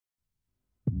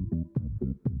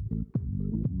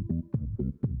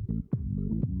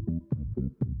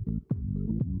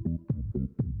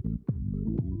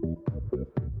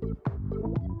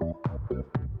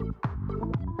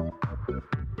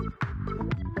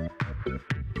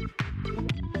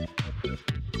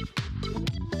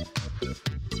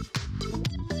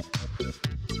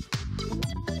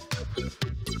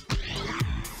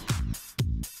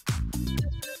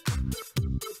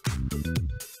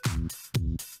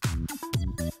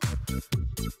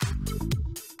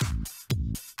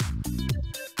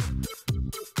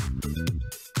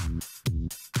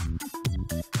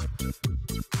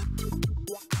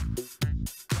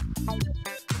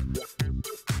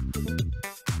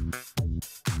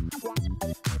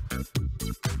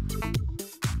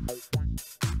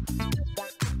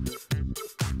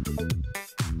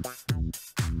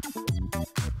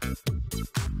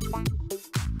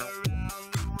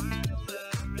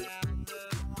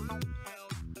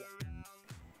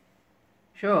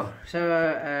Sure.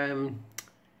 So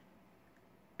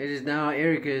it is now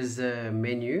Erika's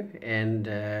menu, and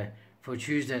for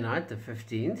Tuesday night, the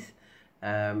 15th,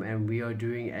 and we are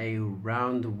doing a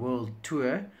round the world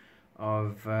tour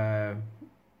of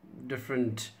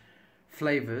different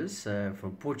flavors,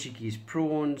 from Portuguese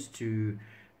prawns to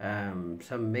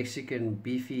some Mexican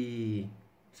beefy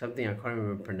something I can't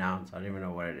even pronounce. I don't even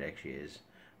know what it actually is,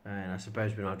 and I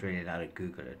suppose we're not really allowed to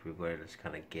Google it. We've got to just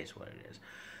kind of guess what it is.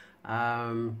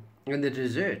 And the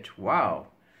dessert, wow,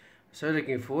 so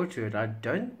looking forward to it. I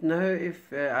don't know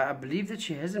if I believe that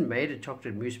she hasn't made a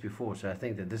chocolate mousse before, so I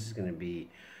think that this is going to be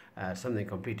something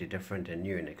completely different and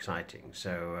new and exciting.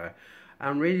 So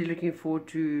I'm really looking forward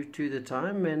to the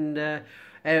time, and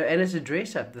it's a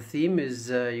dress up. The theme is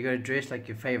you got to dress like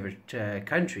your favorite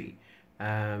country.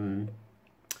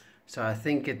 So I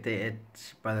think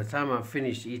by the time I've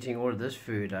finished eating all of this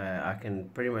food, I can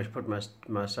pretty much put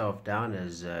myself down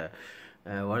as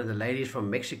one of the ladies from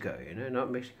Mexico. You know, not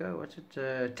Mexico. What's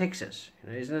it? Texas. You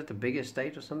know, isn't it the biggest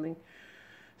state or something?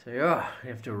 So yeah, you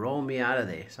have to roll me out of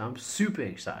there. So I'm super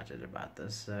excited about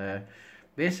this.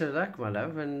 Best of luck, my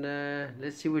love, and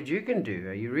let's see what you can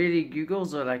do. You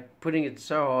girls are like putting it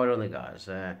so hard on the guys.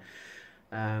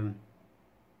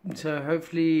 So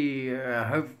hopefully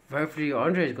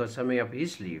Andre's got something up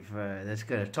his sleeve that's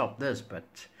going to top this, but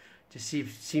just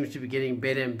seems to be getting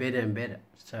better and better and better.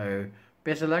 So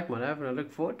best of luck, my love, and I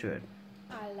look forward to it.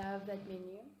 I love that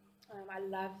menu. I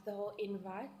love the whole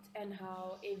invite and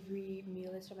how every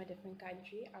meal is from a different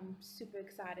country. I'm super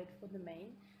excited for the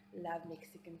main. Love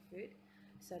Mexican food,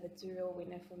 so that's a real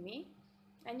winner for me.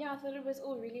 And yeah, I thought it was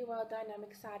all really well done. I'm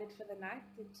excited for the night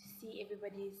and to see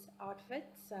everybody's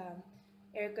outfits.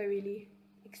 Erika really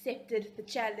accepted the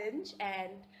challenge,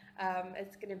 and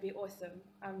it's going to be awesome.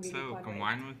 I'm really So can't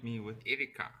combine with me with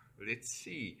Erika. Let's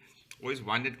see. Always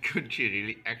wondered, could she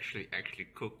really actually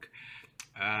cook?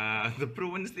 The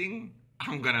prawns thing,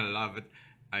 I'm gonna love it.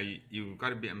 You've got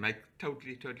to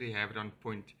totally have it on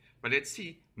point. But let's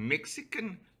see,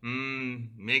 Mexican.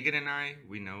 Megan and I,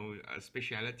 we know a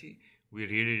speciality. We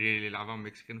really love our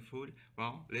Mexican food.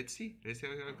 Well, let's see how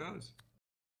it goes.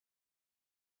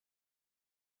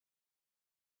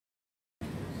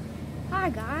 Hi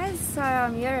guys, so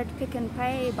I'm here at Pick n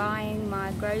Pay buying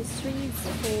my groceries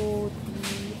for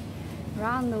the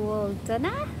round the world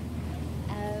dinner.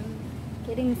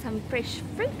 Getting some fresh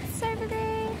fruits over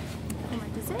there for my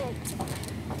dessert,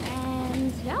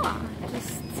 and yeah,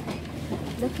 just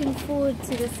looking forward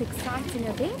to this exciting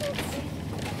event,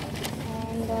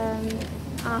 and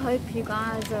I hope you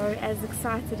guys are as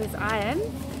excited as I am.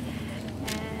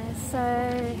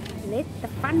 So let the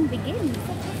fun begin.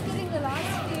 So just getting the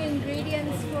last few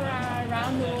ingredients for our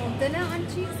round the world dinner on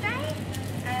Tuesday,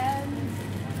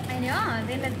 and yeah,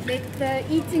 then let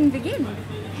the eating begin.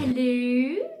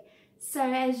 Hello. So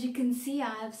as you can see,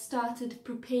 I have started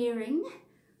preparing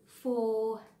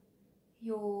for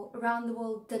your around the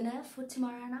world dinner for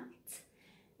tomorrow night,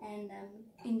 and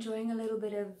enjoying a little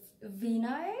bit of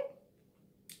vino.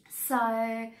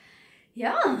 So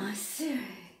yeah, so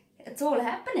it's all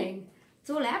happening. It's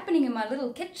all happening in my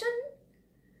little kitchen,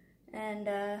 and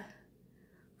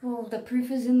well, the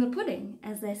proof is in the pudding,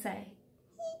 as they say.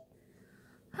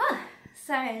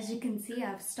 So as you can see,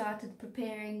 I've started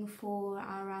preparing for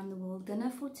our round the world dinner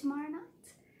for tomorrow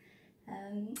night,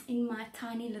 in my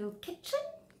tiny little kitchen.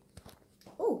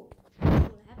 Oh, it's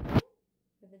all happening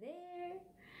over there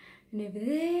and over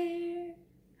there,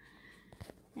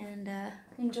 and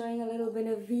enjoying a little bit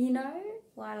of vino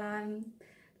while I'm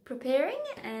preparing.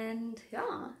 And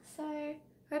yeah, so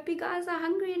hope you guys are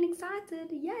hungry and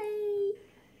excited. Yay!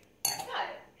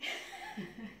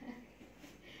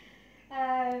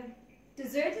 So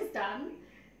dessert is done.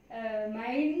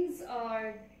 Mains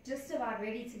are just about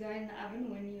ready to go in the oven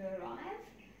when you arrive,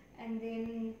 and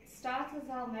then starters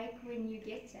I'll make when you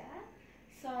get here.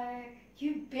 So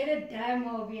you better damn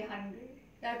well be hungry.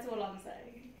 That's all I'm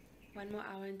saying. 1 more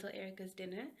hour until Erika's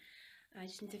dinner. I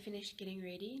just need to finish getting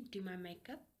ready, do my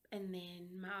makeup, and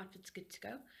then my outfit's good to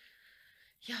go.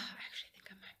 Yeah, I actually think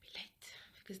I might be late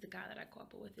because the guy that I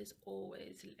couple with is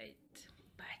always late.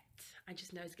 But I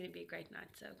just know it's going to be a great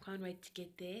night, so can't wait to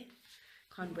get there.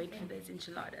 Can't wait for those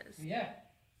enchiladas. Yeah.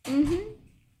 Mm-hmm.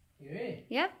 You ready?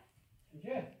 Yep.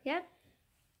 Yeah. Yep.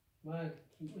 My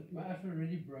outfit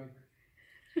already broke.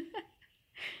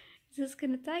 Is this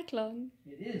gonna take long?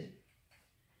 It is.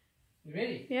 You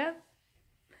ready? Yep.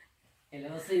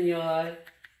 Hello, senor.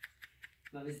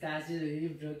 My moustache really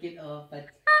broke it off, but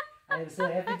I'm so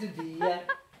happy to be here.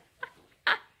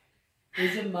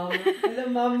 Here's your mama. Hello,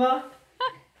 mama.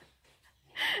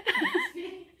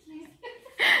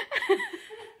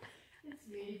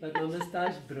 But my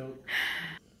moustache broke.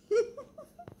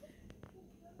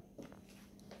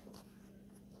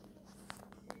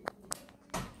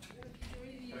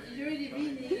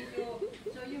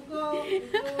 So you go.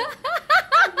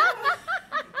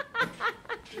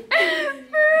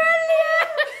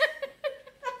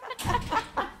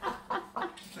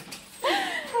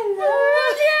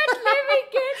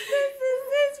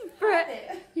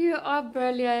 You are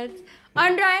brilliant.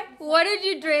 Andre, what did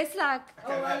you dress like?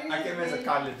 I came as a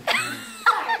colored.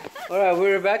 Alright,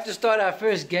 we're about to start our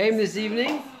first game this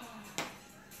evening.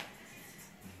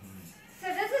 So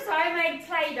this is homemade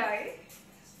Play-Doh.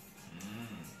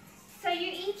 So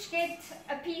you each get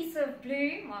a piece of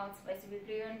blue, well it's supposed to be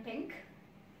blue and pink.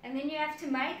 And then you have to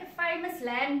make a famous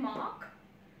landmark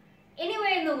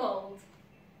anywhere in the world.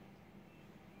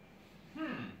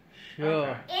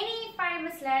 Sure. Any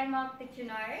famous landmark that you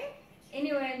know,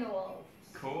 anywhere in the world.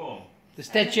 Cool. The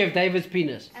statue of David's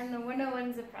penis. And the winner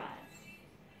wins a prize.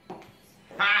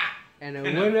 Ha! And a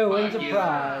winner wins a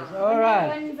prize. Winner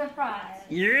Alright. wins a prize.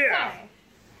 Yeah. So,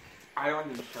 I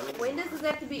want to show you. When does this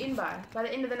have to be in by? By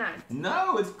the end of the night?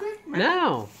 No, it's quick, man.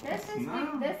 Now.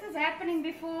 this is happening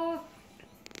before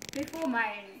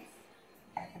mine.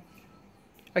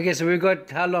 Okay, so we've got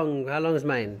how long is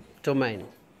Maine? Till Maine?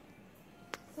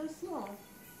 So small.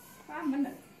 5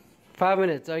 minutes. 5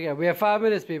 minutes. Okay, we have 5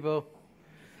 minutes, people.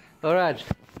 Alright.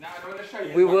 Now I want to show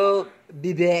you. We will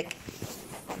be back.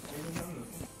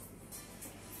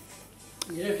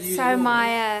 So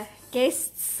my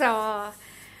guests are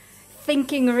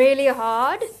thinking really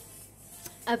hard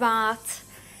about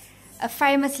a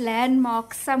famous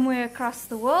landmark somewhere across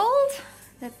the world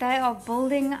that they are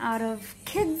building out of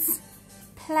kids'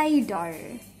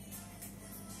 Play-Doh.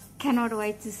 Cannot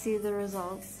wait to see the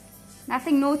results.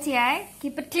 Nothing naughty, eh?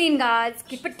 Keep it clean, guys.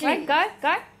 Keep it clean. Go.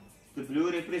 The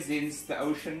blue represents the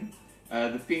ocean.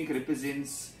 The pink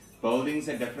represents buildings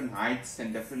at different heights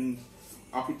and different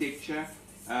architecture.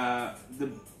 The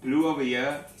blue over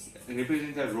here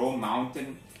represents a raw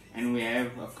mountain, and we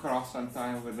have a cross on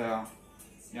top with our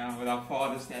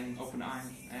father standing open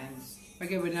hands.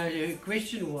 Okay, but now your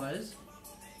question was,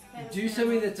 do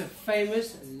something that's a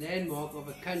famous landmark of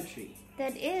a country.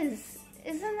 That is.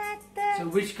 Isn't that the... So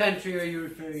which country are you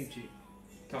referring to?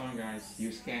 Come on, guys,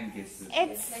 you can guess this.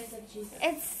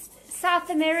 It's South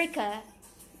America.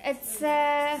 It's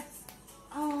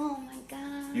oh my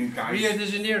god. You guys. Rio de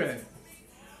Janeiro.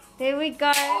 There we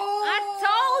go. I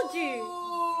told you.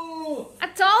 Oh, I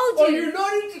told you. you're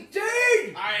not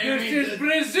entertained. This is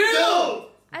Brazil.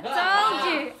 I told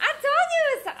you. I told you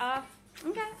it's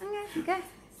okay.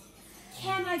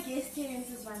 Can I guess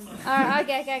Terence's one more?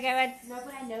 Okay, wait. No,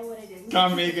 but I know what it is.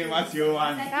 Come, Megan, what's your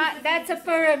one? That's a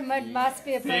pyramid. Must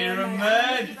be a pyramid.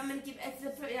 Pyramid I'm gonna keep it's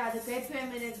the Great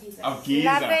Pyramid of Giza. of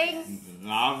Giza.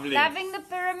 Lovely. Loving the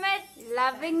pyramid.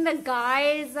 Loving the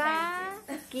geyser.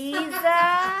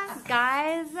 Geyser.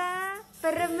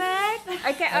 Pyramid.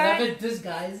 Okay, alright. This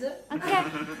guy's Okay.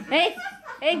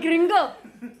 Hey, gringo.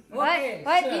 Okay,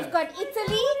 What? so- You've got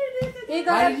Italy. You How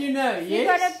got did you know? You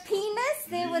got a Yes? penis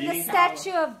there with the Leaning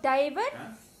statue of David.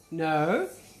 No.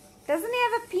 Doesn't he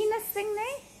have a penis thing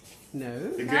there? No.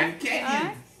 The Grand Canyon.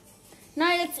 Alright. No,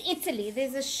 it's Italy.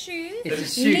 There's a shoe. It's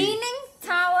a shoe. Leaning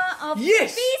Tower of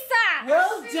Yes! Pisa.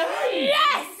 Well done.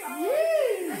 Yes!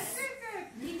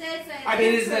 He does say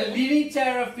It is the Leaning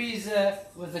Tower of Pisa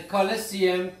with the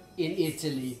Colosseum in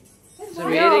Italy. So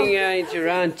we're heading into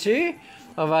round 2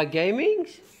 of our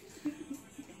gamings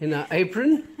in our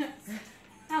apron.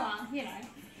 Oh well, you know.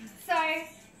 So,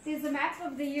 there's a map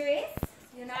of the US,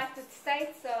 United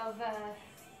States of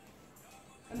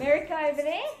America over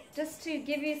there, just to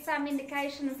give you some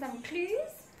indication and some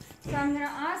clues. So I'm going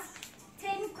to ask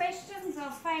 10 questions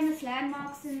of famous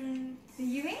landmarks in the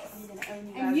US. I'm gonna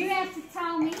only And love you have to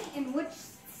tell me in which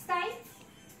state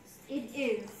it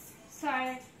is. So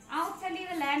I'll tell you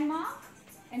the landmark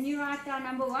and you write down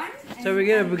number 1. So we're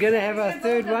gonna have our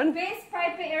third the one. best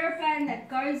paper airplane that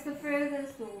goes the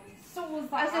furthest or soars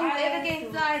the So whoever highest can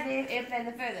or- fly the airplane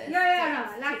the furthest. No.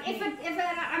 Like if it,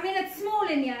 I mean it's small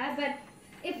in here, but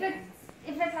if it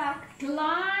like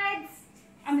glides,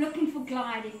 I'm looking for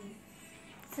gliding.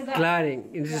 So that, Gliding.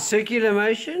 Is it circular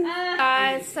motion?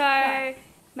 so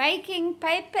making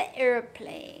paper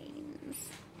airplanes,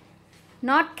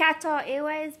 not Qatar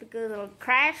Airways because it'll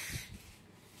crash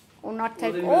or not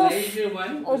take off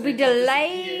or be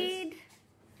delayed.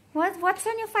 What's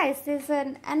on your face? There's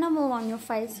an animal on your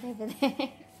face over there.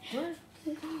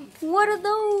 What are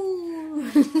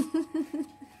those?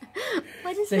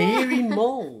 What is It's a that? hairy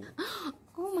mole.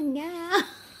 Oh my god.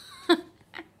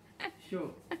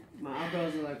 Sure. My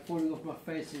eyebrows are like falling off my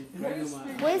face and growing on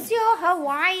my. Where's your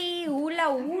Hawaii hula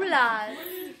hulas?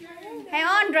 Hey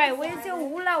Andre, where's your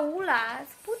hula hulas?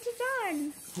 Put it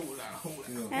on.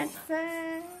 That's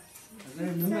I don't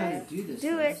remember how to do this.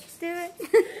 do guys. it.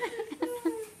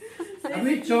 How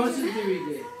many chances do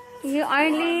we get? You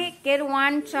only get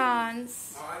one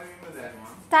chance. Oh, I remember that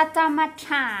one. Tata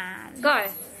Machan. Go. I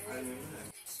remember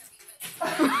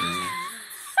that.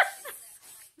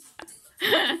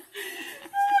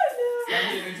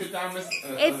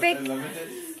 Epic.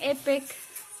 Epic.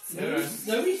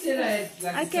 Nobody said I had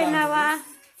like Okay, Noah.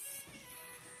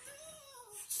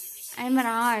 I'm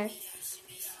right.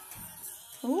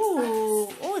 Ooh,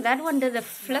 that one did a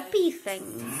flippy thing.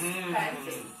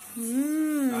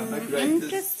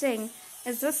 Interesting.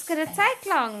 Is this gonna take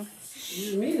long?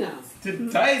 It's me now.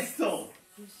 Today still.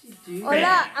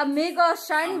 Hola, amigo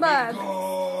Scheinberg.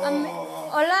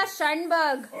 Hola,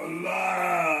 Scheinberg.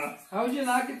 Hola. How would you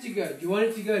like it to go? Do you want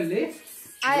it to go left?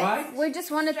 Right? We just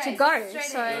wanted to go, Straight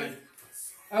so ahead.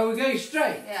 Oh, we're going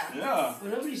straight. Yeah. Yeah. Well,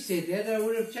 nobody said that. I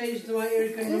would have changed my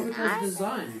Erika Novikov's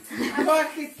design.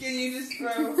 Fuck it, can you just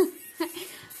go?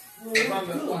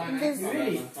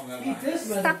 Really? Eat this,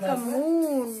 stuck a motherfucker.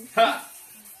 moon.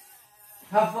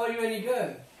 How far do you want to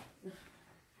go?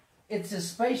 It's a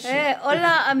spaceship. Hey,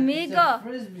 hola, It's a amigo.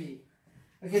 frisbee.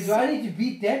 Okay, do I need to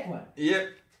beat that one? Yep.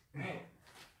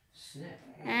 Snap.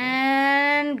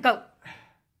 And go.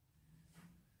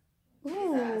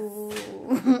 Ooh.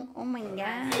 Oh my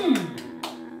god.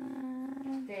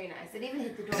 Very nice. It even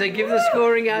hit the door. So give the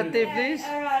scoring out there, please.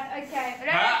 Alright, okay. We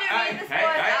don't have to read the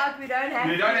scores out. We don't have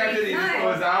You don't have to read the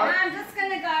scores out. I'm just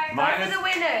gonna go. Minus- For the Are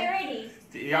winner. you ready?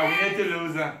 Yeah, we need to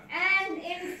lose her. And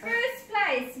in first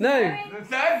place. No. going- The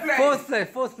third place.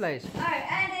 Fourth place. Oh,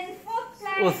 and in fourth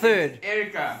place. Or third.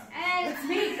 Erica. And it's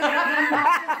me.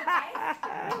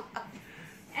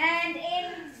 And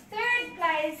in third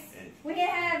place, we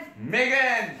have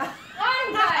Megan.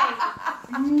 Andre.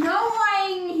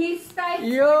 Knowing his state.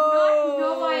 Yo. Not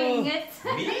knowing it.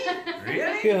 Me?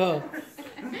 Really? Yo.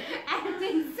 And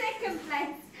in second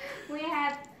place, we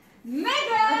have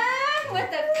Megan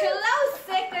with a close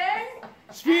second.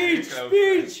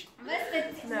 Speech.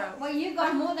 No. Well, you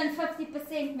got more than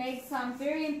 50%, Meg, so I'm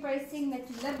very impressing that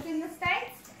you lived in the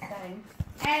States. Thanks.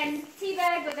 And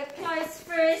T-Bag with a close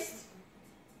first.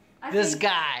 This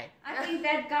guy. I think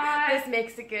that guy, This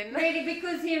Mexican. really,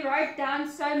 because he wrote down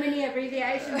so many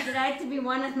abbreviations, it had to be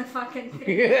one in the fucking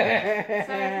thing.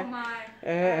 Sorry for my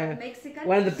Mexican.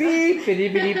 One of the beep,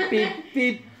 beep, beep, beep,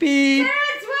 beep, beep.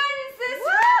 Third one is this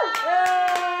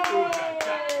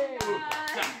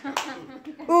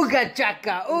Ooga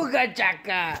chaka, ooga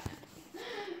chaka.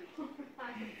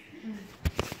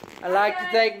 I like to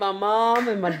thank my mom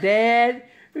and my dad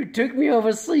who took me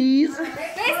overseas. Best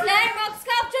landmark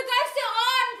sculpture goes to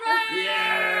Andre!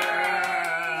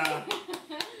 Yeah.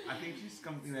 I think she's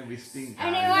something that we stink.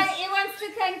 And he wants to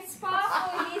thank Spa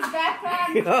for his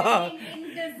background in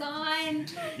design.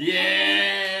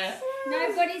 Yeah.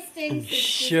 Nobody stinks. It's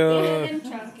Sure. just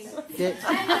them chocolate. Yeah.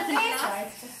 And the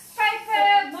best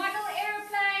paper, model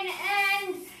airplane,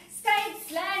 and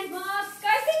states landmarks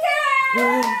goes to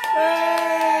Karen!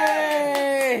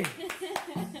 Hey!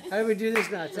 How do we do this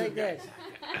now? Take that.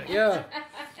 Yeah.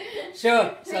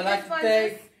 Sure. So I'd like to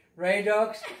thank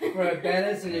Radox for a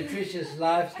balanced and nutritious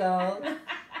lifestyle.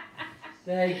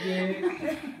 Thank you.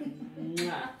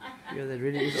 Mwah. Yeah, that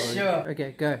really is sure.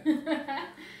 Okay, go.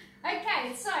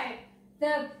 Okay, so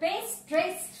the best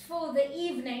dressed for the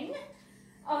evening.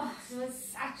 Oh, it was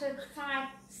such a tight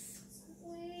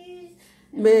squeeze.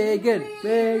 Megan, Really,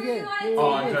 Megan, really wanted Oh, to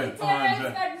Andre, be oh, Andre.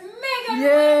 but Megan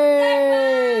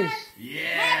Yes. won that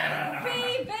Yeah. one.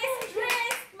 Happy best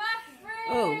dressed, my friend.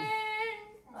 Oh.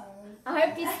 I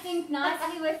hope you sync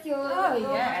nicely with your, Oh,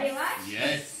 your yes. body,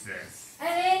 Yes, yes. and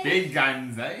then Big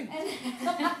guns, eh?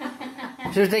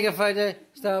 Should we take a photo?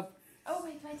 Stop. Oh,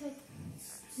 wait.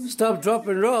 Stop, drop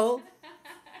and roll.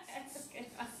 That's a good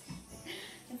one.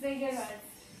 That's a good one.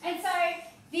 And so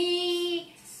the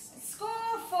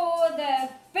score for the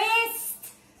best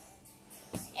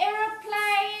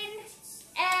aeroplane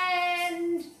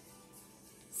and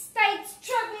states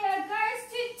trivia goes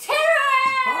to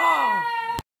Tara! Oh.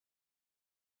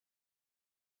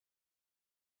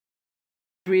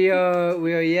 We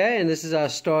are here, and this is our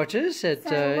starters at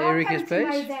So Erika's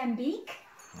welcome to place. Mozambique.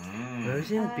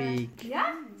 Mozambique.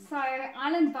 Yeah, so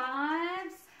island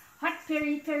vibes, hot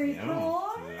peri prawns,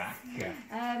 Lekker.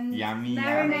 Yummy,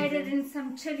 marinated in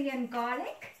some chili and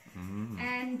garlic,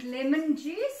 and lemon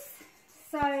juice.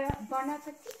 So bon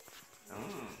appetit.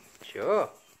 Sure.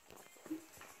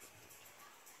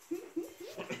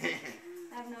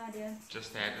 I have no idea.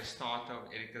 Just had the start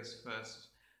of Erika's first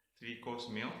 3-course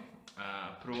meal.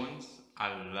 Prawns, I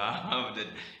loved it.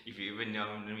 If you even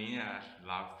know me, I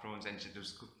love prawns, and it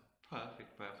was cooked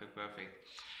perfect.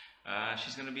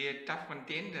 She's gonna be a tough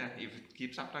contender if it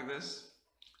keeps up like this.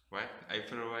 What?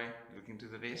 April away, looking to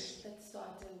the rest. That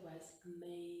starter was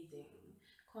amazing.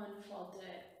 Can't fault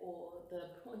it. Or the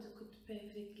prawns were cooked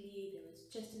perfectly. There was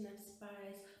just enough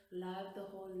spice. Loved the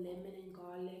whole lemon and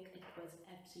garlic. It was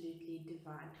absolutely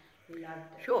divine.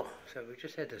 Loved it. Sure. So we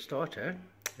just had the starter,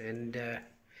 and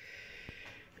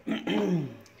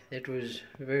that was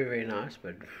very nice,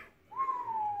 but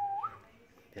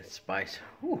that spice,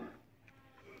 whew,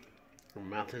 my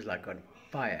mouth is like on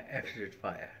fire, absolute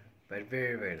fire, but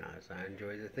very nice. I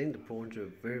enjoyed the thing. The prawns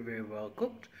were very well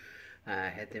cooked. I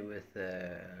had them with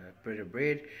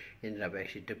bread. Ended up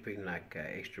actually dipping like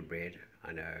extra bread.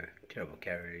 I know, terrible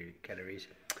calories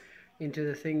into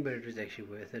the thing, but it was actually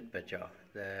worth it. But yeah,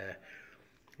 the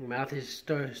mouth is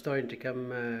starting to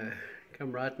come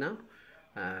right now.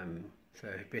 So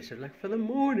best of luck for the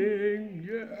morning.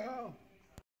 Yeah.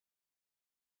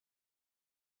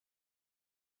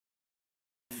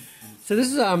 So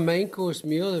this is our main course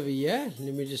meal over here.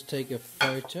 Let me just take a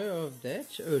photo of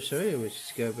that. Oh, sorry, let me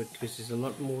just go, but because there's a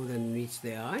lot more than meets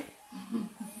the eye.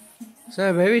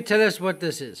 So, baby, tell us what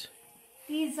this is.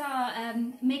 These are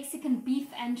Mexican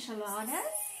beef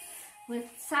enchiladas with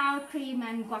sour cream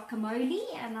and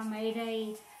guacamole, and I made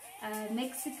a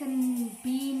Mexican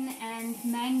bean and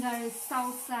mango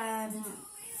salsa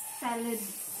salad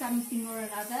something or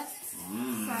another.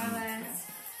 So,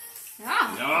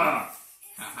 yeah.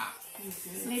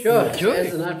 Sure,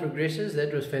 as the night progresses,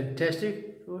 that was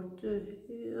fantastic. What the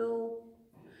hell?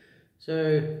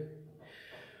 So,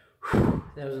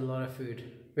 that was a lot of food.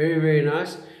 Very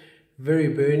nice. Very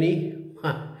burny.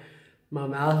 My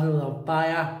mouth was on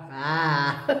fire.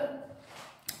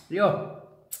 Yeah.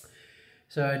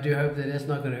 So I do hope that that's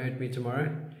not going to hurt me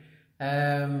tomorrow.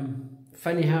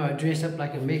 Funny how I dress up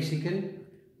like a Mexican.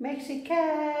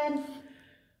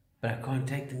 But I can't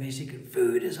take the Mexican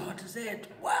food as hot as that.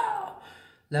 Wow.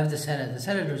 Love the salad. The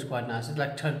salad was quite nice. It's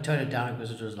like toned it down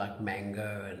because it was like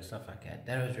mango and stuff like that.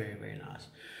 That was very nice.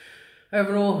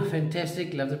 Overall,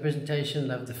 fantastic. Love the presentation.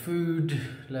 Love the food.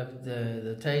 Love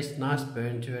the taste. Nice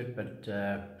burn to it. But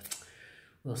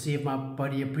we'll see if my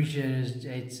body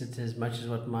appreciates it as much as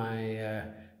what my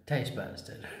taste buds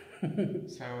did.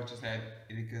 So I just had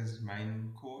Erika's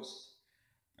main course.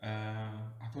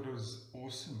 I thought it was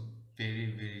awesome.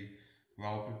 Very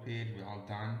well prepared, well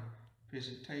done.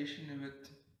 Presentation of it,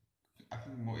 I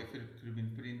think more effort could have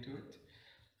been put into it.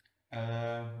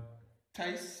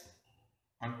 Taste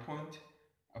on point,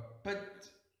 a bit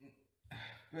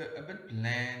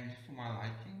bland for my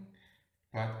liking,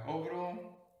 but overall,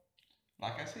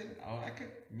 like I said, I like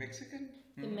it. Mexican.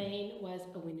 The main was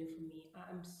a winner for me.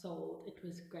 I'm sold. It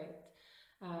was great.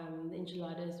 The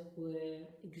enchiladas were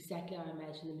exactly how I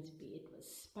imagined them to be. It was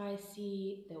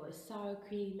spicy, there was sour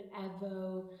cream,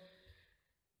 avo,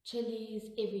 chilies,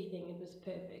 everything. It was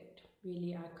perfect.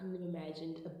 Really, I couldn't have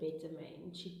imagined a better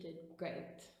main. She did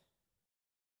great.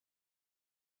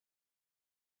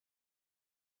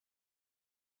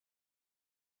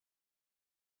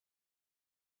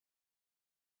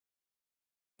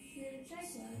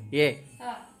 Yeah.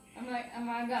 Am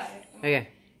I go? Okay.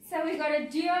 So we got a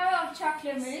duo of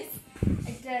chocolate mousse.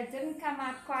 It didn't come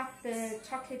out quite the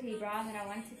chocolatey brown that I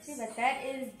wanted to, but that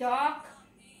is dark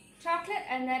chocolate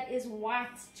and that is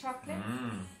white chocolate.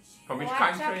 From which White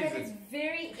country chocolate is is it?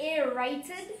 very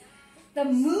aerated. The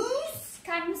mousse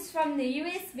comes from the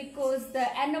US because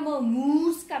the animal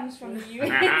mousse comes from the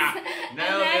US. And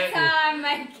that's how I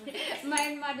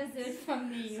made my dessert from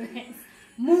the US.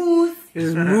 Mousse.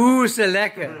 It's moose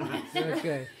lekker.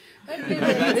 Okay.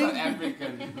 That's South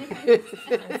African.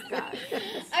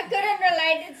 I couldn't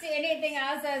relate it to anything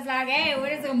else. I was like, hey,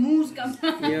 where does a moose come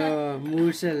from? Ja,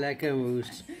 moose, lekker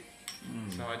moose.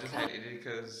 So I just had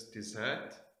Erika's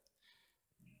dessert.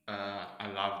 I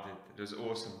loved it. It was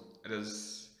awesome. It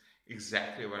is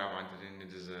exactly what I wanted in a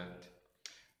dessert.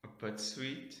 A bit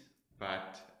sweet,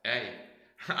 but hey,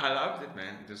 I loved it,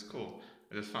 man. It was cool.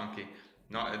 It was funky.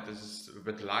 No, it was a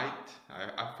bit light.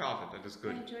 I felt it. It was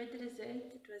good. I enjoyed the dessert.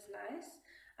 It was nice.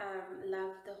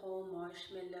 Loved the whole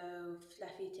marshmallow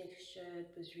fluffy texture.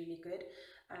 It was really good.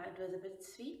 It was a bit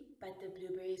sweet, but the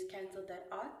blueberries cancelled that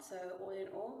out. So all in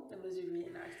all, it was a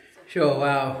really nice dessert. Sure,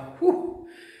 wow. Whew.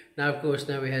 Now, of course,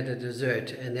 now we had the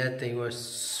dessert, and that thing was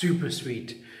super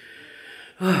sweet.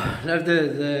 Oh, I love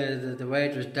the way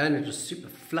it was done. It was super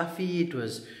fluffy. It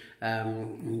was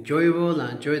enjoyable.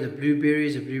 I enjoyed the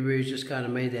blueberries. The blueberries just kind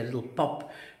of made that little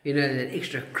pop, you know, that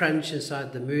extra crunch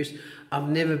inside the mousse. I've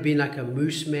never been like a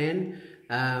mousse man,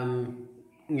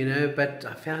 you know, but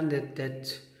I found that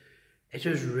it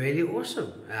was really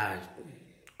awesome.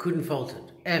 Couldn't fault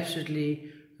it.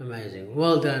 Absolutely amazing.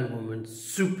 Well done, woman.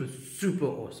 Super, super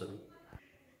awesome.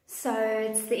 So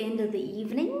it's the end of the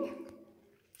evening.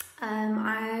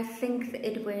 I think that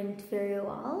it went very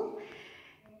well,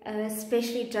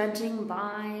 especially judging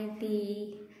by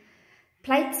the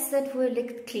plates that were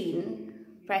licked clean,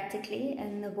 practically,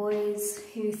 and the boys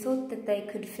who thought that they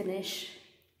could finish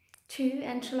 2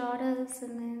 enchiladas,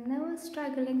 and then they were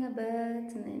struggling a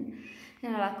bit, and then, you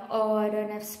know, like, oh, I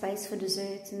don't have space for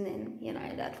dessert, and then, you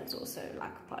know, that was also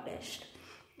like polished.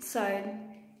 So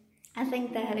I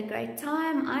think they had a great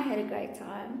time. I had a great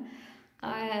time.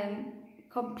 I am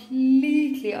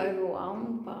completely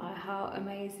overwhelmed by how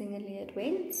amazingly it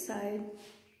went. So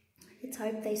let's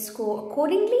hope they score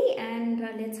accordingly, and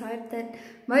let's hope that,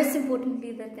 most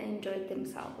importantly, that they enjoyed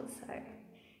themselves. So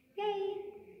yay!